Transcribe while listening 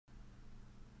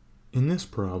In this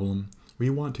problem, we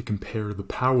want to compare the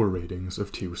power ratings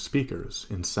of two speakers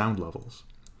in sound levels.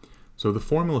 So the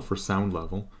formula for sound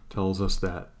level tells us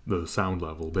that the sound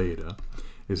level, beta,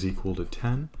 is equal to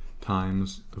 10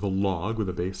 times the log with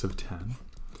a base of 10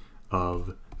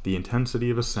 of the intensity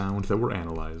of a sound that we're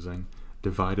analyzing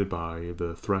divided by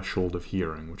the threshold of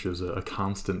hearing, which is a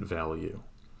constant value.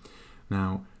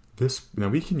 Now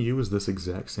we can use this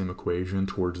exact same equation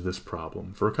towards this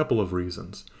problem for a couple of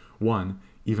reasons. One,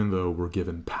 even though we're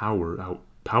given power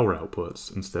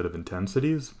outputs instead of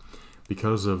intensities,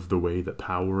 because of the way that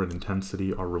power and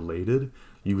intensity are related,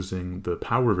 using the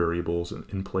power variables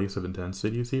in place of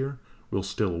intensities here will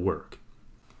still work.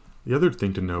 The other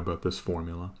thing to know about this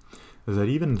formula is that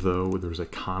even though there's a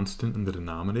constant in the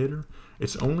denominator,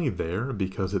 it's only there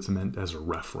because it's meant as a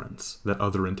reference that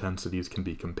other intensities can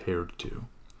be compared to.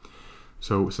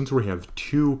 So since we have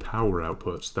two power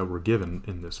outputs that were given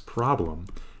in this problem,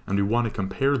 and we want to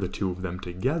compare the two of them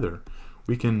together,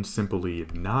 we can simply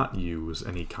not use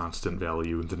any constant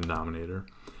value in the denominator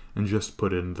and just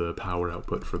put in the power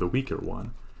output for the weaker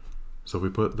one. So if we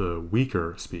put the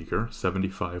weaker speaker,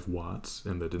 75 watts,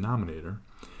 in the denominator,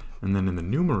 and then in the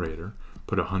numerator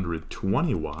put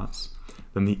 120 watts,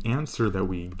 then the answer that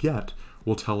we get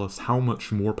will tell us how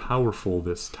much more powerful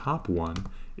this top one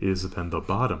is than the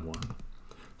bottom one.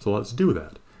 So let's do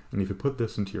that. And if you put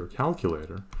this into your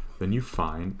calculator, then you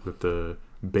find that the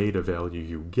beta value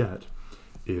you get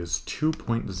is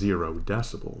 2.0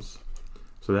 decibels.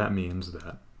 So that means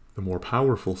that the more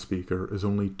powerful speaker is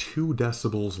only 2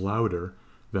 decibels louder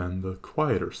than the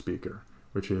quieter speaker,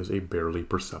 which is a barely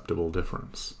perceptible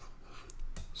difference.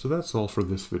 So that's all for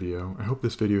this video. I hope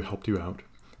this video helped you out.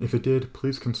 If it did,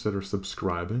 please consider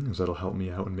subscribing, as that'll help me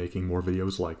out in making more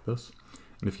videos like this.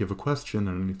 And if you have a question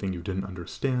or anything you didn't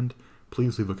understand,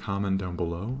 please leave a comment down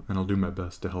below, and I'll do my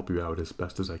best to help you out as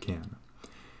best as I can.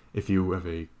 If you have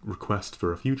a request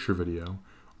for a future video,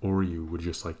 or you would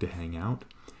just like to hang out,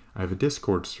 I have a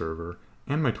Discord server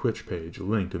and my Twitch page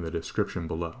linked in the description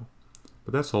below.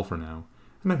 But that's all for now,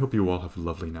 and I hope you all have a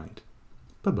lovely night.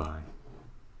 Bye-bye.